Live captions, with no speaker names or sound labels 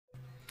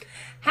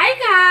Hi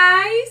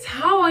guys,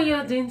 how are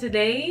you doing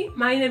today?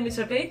 My name is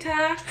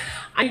ROBERTA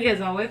and you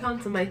guys are welcome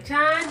to my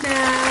channel. So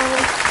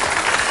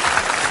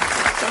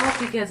I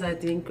hope you guys are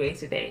doing great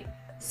today.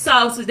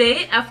 So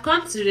today I've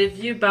come to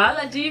review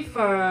biology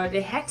for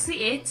the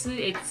Hesi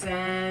A2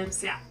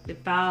 exams, the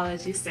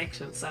biology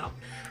section. So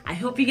I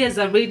hope you guys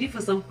are ready for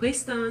some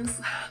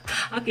questions.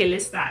 Okay,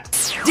 let's start.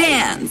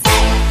 Dance!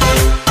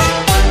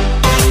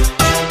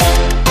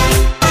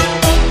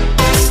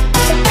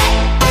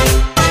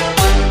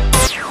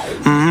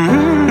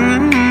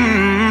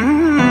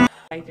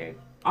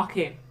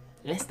 Okay,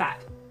 let's start.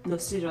 No,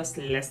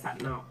 seriously, let's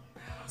start now.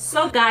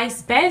 So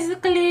guys,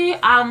 basically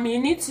you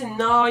need to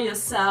know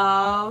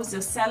yourselves,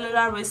 your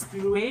cellular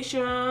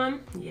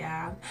respiration,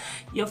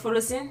 your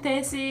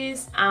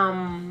photosynthesis,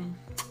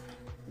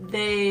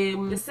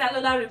 the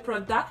cellular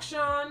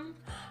reproduction,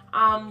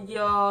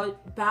 your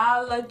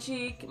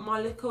biologic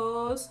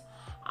molecules,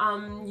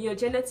 your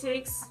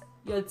genetics,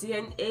 your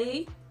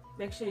DNA.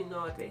 Make sure you know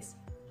all this.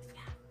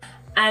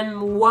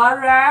 And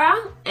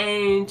water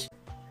and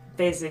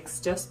basics,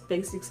 just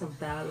basics of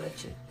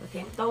biology.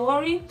 Okay, don't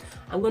worry,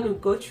 I'm going to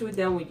go through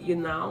them with you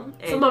now.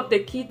 And some of the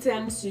key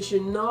terms you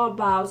should know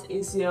about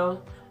is your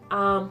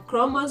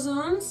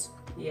chromosomes.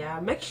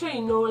 Make sure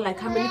you know like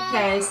how many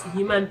pairs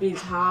human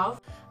beings have.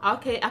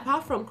 Okay,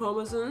 apart from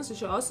chromosomes, you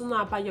should also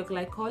know about your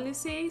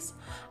glycolysis,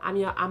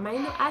 your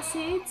amino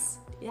acids,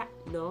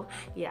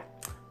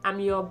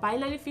 your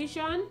binary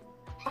fission.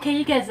 Okay,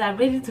 you guys are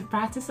ready to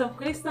practice some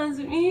questions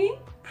with me?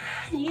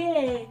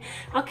 Yeah.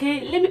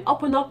 Okay, let me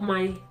open up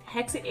my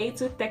Hesi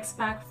A2 text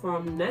pack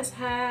from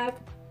NestHub.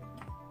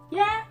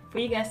 For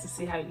you guys to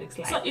see how it looks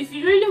like. So if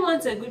you really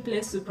want a good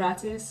place to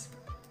practice,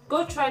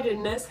 go try the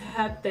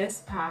NestHub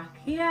test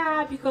pack.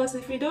 Because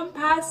if you don't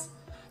pass,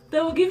 they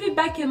will give you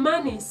back your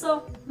money,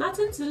 so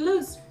nothing to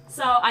lose.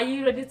 So are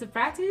you ready to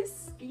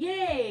practice?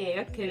 Yay!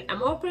 Okay,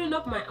 I'm opening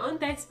up my own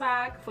text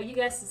pack for you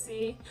guys to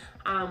see.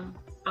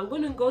 I'm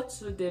going to go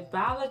to the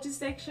biology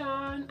section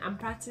and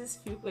practice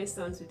few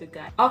questions with the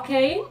guy.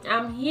 Okay,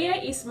 here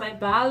is my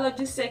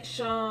biology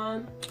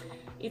section.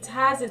 It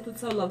has a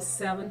total of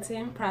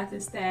 17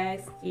 practice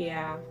tests.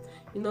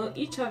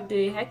 Each of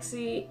the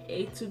Hesi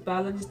A2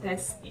 biology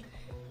tests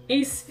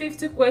is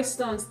 50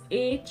 questions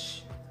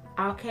each.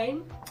 Okay,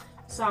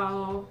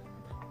 so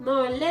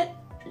no,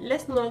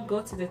 let's not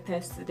go to the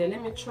test today.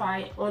 Let me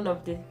try one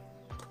of the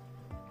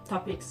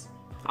topics.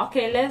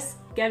 Okay, let's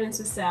get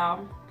into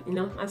cell.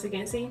 As you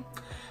can see,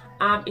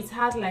 it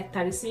has like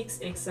 36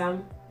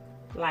 exam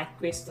like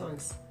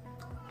questions.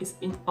 It's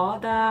in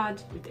order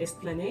with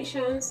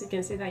explanations. You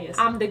can see that. Yes.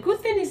 The good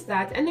thing is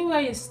that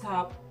anywhere you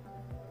stop,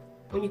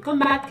 when you come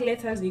back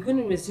later, you're going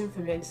to resume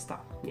from where you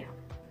stop.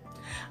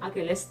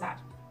 Okay, let's start.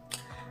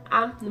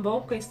 Number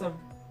one question.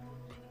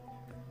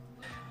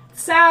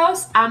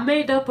 Cells are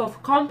made up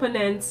of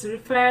components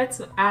referred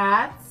to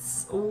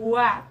as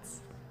what?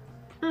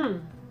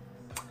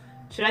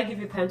 Should I give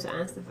you time to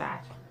answer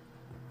that?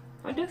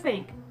 What do you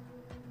think?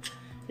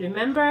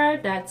 Remember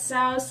that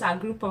cells are a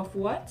group of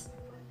what?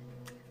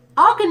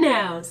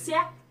 Organelles.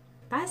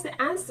 That's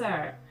the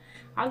answer.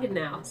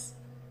 Organelles.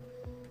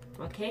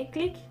 Okay,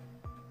 click,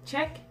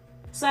 check.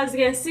 So as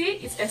you can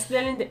see, it's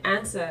explaining the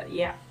answer.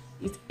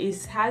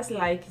 It has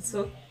like, it's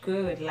so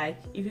good.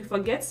 Like if you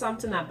forget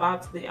something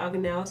about the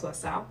organelles or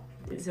cell,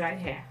 it's right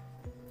here.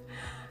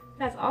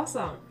 That's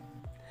awesome.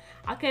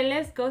 Okay,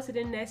 let's go to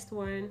the next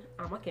one.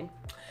 Okay.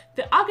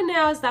 The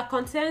organelles that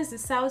contains the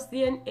cell's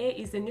DNA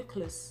is the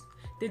nucleus.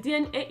 The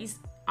DNA is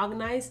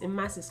organized in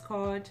masses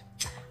called.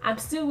 I'm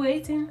still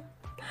waiting.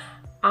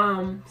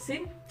 You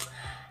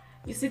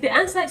see, the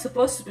answer is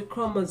supposed to be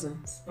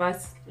chromosomes,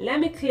 but let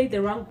me click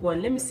the wrong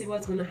one. Let me see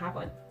what's gonna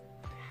happen.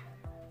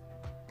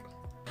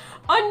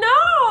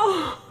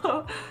 Oh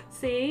no!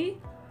 See,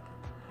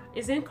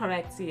 it's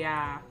incorrect. We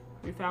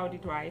found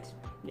it right.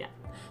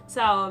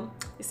 So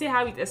you see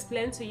how it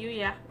explained to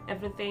you,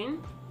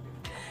 everything.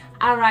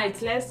 All right,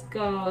 let's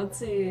go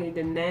to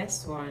the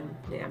next one.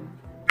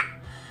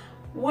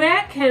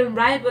 Where can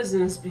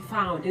ribosomes be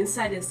found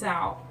inside a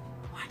cell?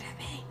 What do you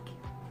think?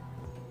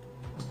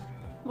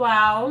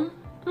 Well,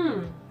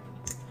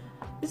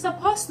 it's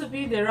supposed to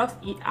be the rough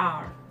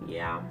ER.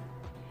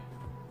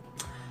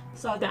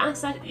 So the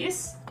answer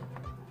is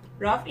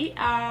rough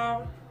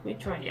ER.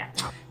 Which one?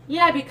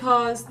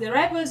 Because the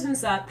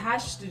ribosomes are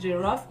attached to the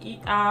rough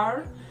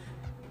ER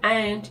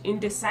and in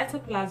the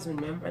cytoplasm.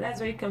 Remember, that's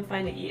where you can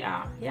find the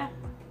ER.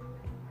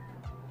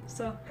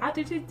 So how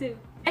did you do?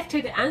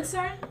 Actually, the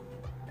answer.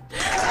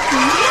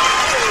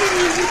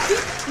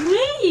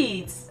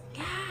 Great.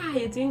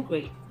 You're doing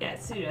great.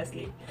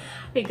 Seriously,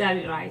 you got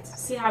it right.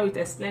 See how it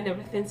explained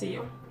everything to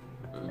you.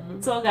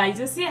 So guys,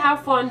 you see how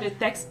fun the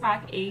text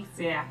pack is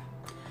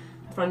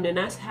from the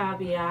NestHub.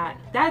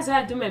 That's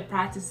why I do my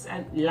practice,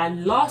 and like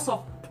lots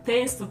of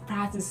things to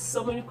practice,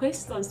 so many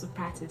questions to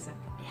practice.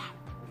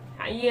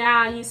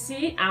 You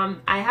see,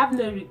 I have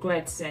no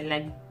regrets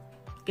like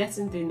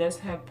getting the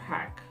NestHub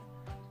pack.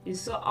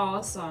 It's so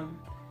awesome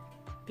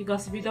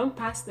because if you don't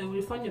pass, they will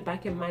refund you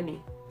back your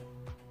money.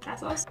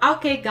 That's awesome.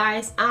 Okay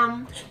guys,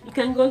 you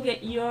can go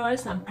get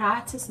yours and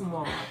practice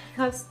more,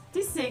 because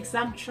this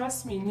exam,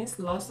 trust me, needs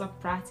lots of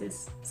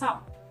practice. So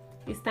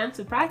it's time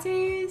to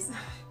practice.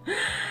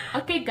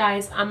 Okay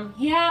guys,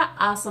 here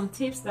are some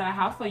tips that I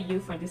have for you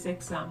for this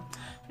exam.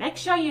 Make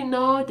sure you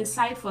know the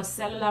site for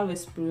cellular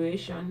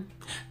respiration.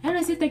 Where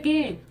is it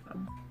again?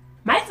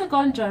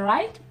 Mitochondria,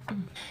 right?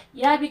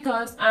 Yeah,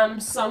 because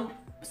so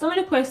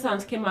many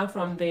questions came out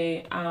from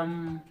the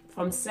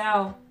from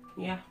cell.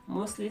 Yeah,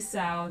 mostly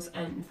cells,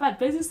 and in fact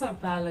basics of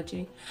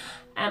biology.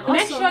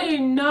 Make sure you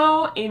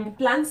know in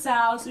plant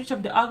cells which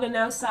of the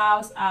organelle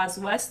cells as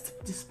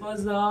waste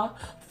disposal,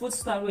 food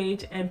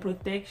storage, and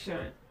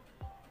protection.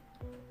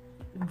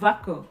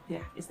 Vacuum, yeah,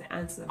 is the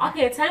answer.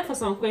 Okay, time for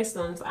some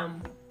questions.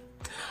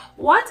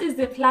 What is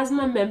the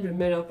plasma membrane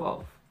made up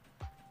of?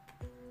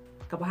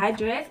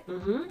 Carbohydrates,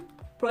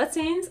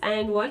 proteins,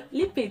 and what?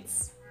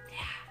 Lipids.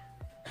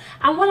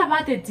 And what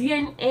about the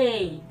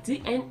DNA?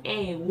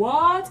 DNA,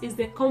 what is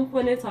the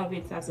component of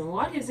it? As in,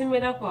 what is it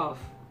made up of?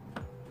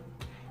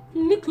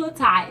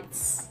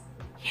 Nucleotides.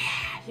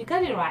 Yeah, you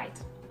got it right.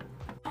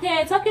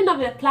 Okay, talking of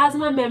the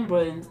plasma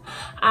membranes,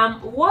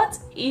 what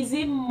is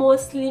it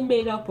mostly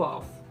made up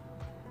of?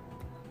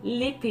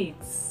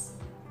 Lipids.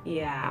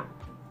 Yeah,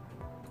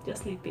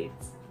 just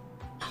lipids.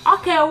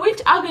 Okay, which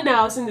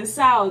organelles in the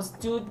cells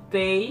do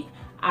the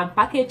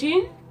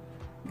packaging,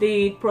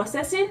 the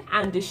processing,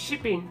 and the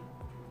shipping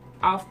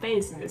of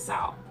things in the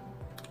cell?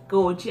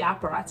 Golgi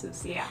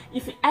apparatus. Yeah,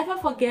 if you ever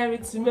forget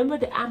it, remember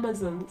the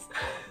Amazons.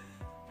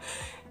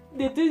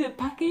 They do the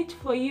package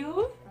for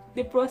you,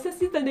 they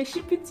process it, and they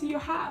ship it to your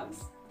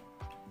house.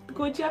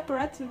 Golgi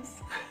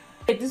apparatus.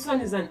 This one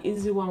is an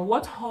easy one.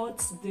 What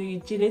holds the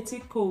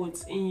genetic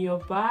codes in your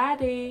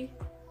body?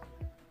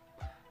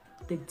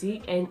 The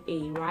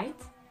DNA, right?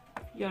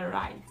 You're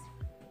right.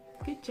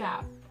 Good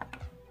job.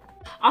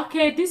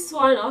 Okay, this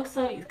one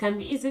also, it can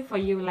be easy for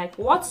you. Like,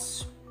 what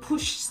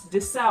pushes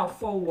the cell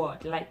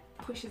forward? Like,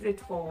 pushes it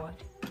forward?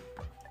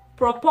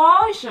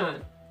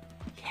 Proportion.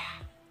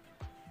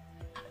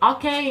 Yeah.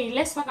 Okay,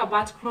 let's talk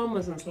about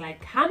chromosomes.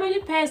 Like, how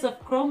many pairs of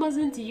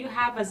chromosomes do you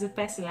have as a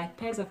person? Like,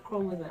 pairs of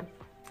chromosomes?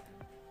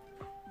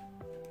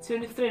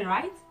 23,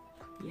 right?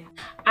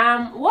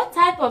 Yeah. What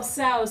type of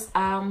cells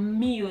are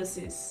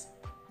meiosis?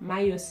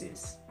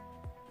 Meiosis.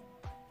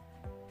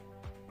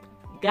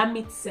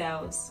 Gamete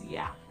cells.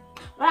 Yeah.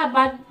 What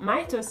about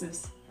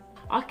mitosis?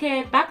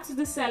 Okay, back to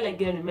the cell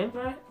again.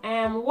 Remember,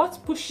 what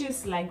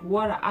pushes like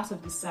water out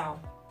of the cell?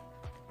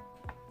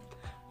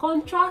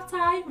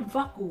 Contractile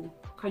vacuum.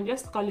 Can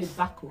just call it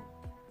vacuum.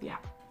 Yeah.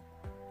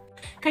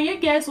 Can you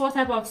guess what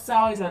type of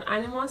cell is an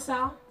animal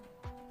cell?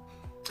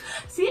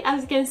 See,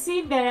 as you can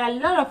see, there are a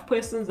lot of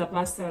questions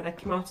about cells that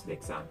came out to the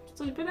exam,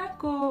 so you better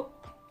go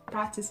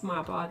practice more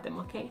about them.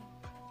 Okay,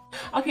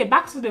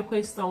 back to the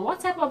question. What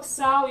type of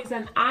cell is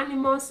an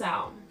animal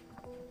cell?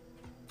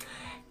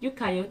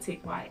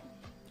 Eukaryotic, right?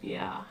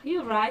 Yeah,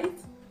 you're right.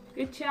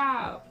 Good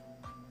job.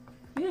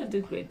 You'll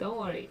do great, don't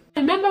worry.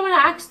 Remember when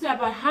I asked you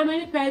about how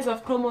many pairs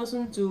of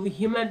chromosomes do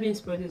human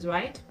beings produce,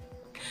 right?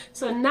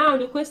 So now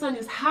the question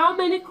is, how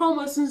many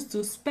chromosomes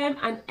do sperm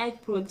and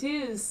egg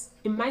produce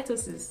in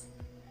mitosis?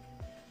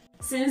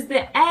 Since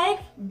the egg,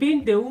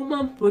 being the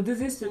woman,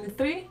 produces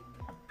 23,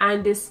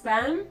 and the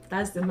sperm,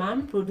 that's the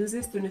man,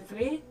 produces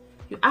 23,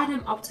 you add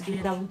them up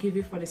together, that will give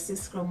you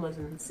 46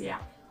 chromosomes. Yeah,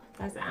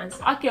 that's the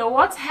answer. Okay,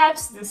 what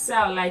helps the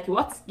cell, like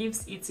what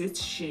gives it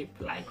its shape,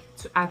 like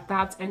to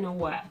adapt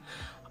anywhere?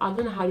 I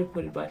don't know how to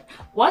put it, but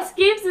what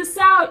gives the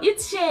cell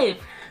its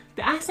shape?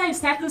 The answer is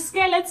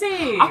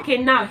cytoskeleton. Okay,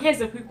 now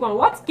here's a quick one.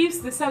 What gives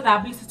the cell the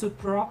ability to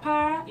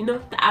proper,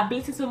 the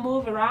ability to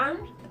move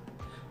around?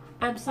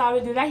 I'm sorry,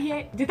 did I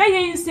hear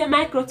you say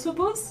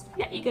microtubules?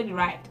 Yeah, you get it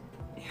right.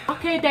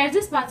 Okay, there's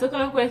this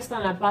particular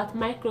question about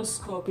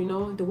microscope,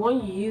 the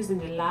one you use in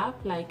the lab.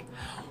 Like,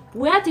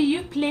 where do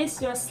you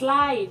place your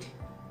slide?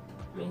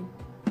 I mean,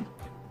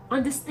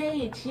 on the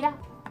stage. Yeah.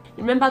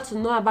 Remember to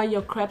know about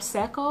your Krebs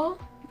cycle.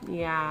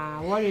 Yeah,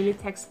 what really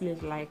takes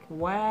place, like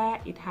where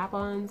it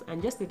happens,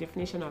 and just the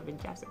definition of it.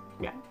 Just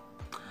yeah.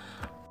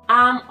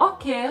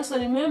 Okay, so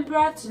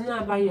remember to know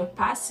about your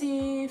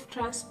passive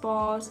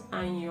transport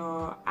and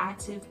your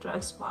active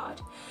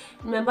transport.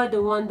 Remember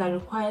the one that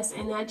requires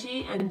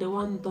energy and the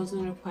one that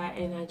doesn't require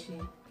energy.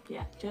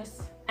 Yeah,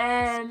 just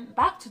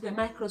back to the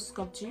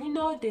microscope. Do you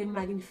know the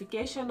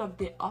magnification of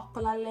the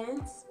ocular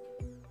lens?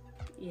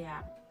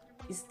 Yeah,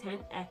 it's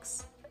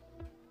 10x.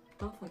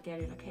 Don't forget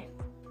it, okay?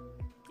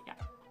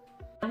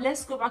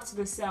 Let's go back to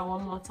the cell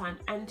one more time.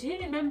 And do you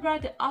remember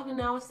the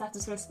organelles that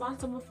is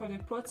responsible for the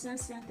protein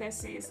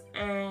synthesis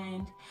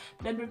and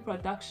membrane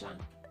production?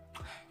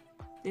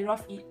 The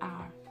rough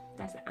ER.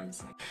 That's the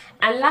answer.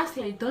 And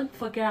lastly, don't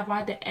forget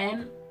about the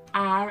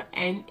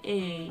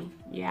mRNA.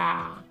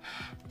 Yeah,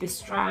 the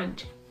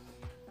strand.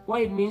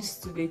 What it means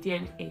to the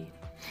DNA.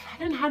 I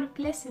don't know how to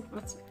place it,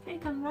 but I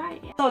think I'm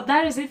right. Yeah. So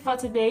that is it for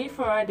today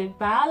for the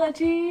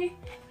biology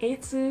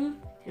A2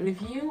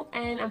 review,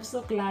 and I'm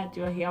so glad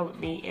you're here with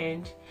me,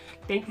 and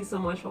thank you so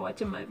much for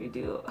watching my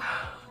video.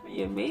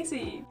 You're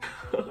amazing.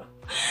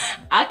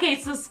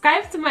 Okay,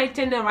 subscribe to my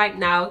channel right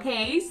now.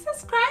 Okay,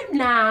 subscribe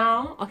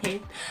now.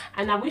 Okay,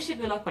 and I wish you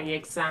good luck on your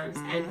exams,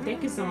 and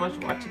thank you so much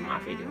for watching my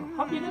video.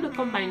 Hope you're gonna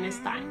come by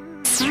next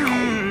time.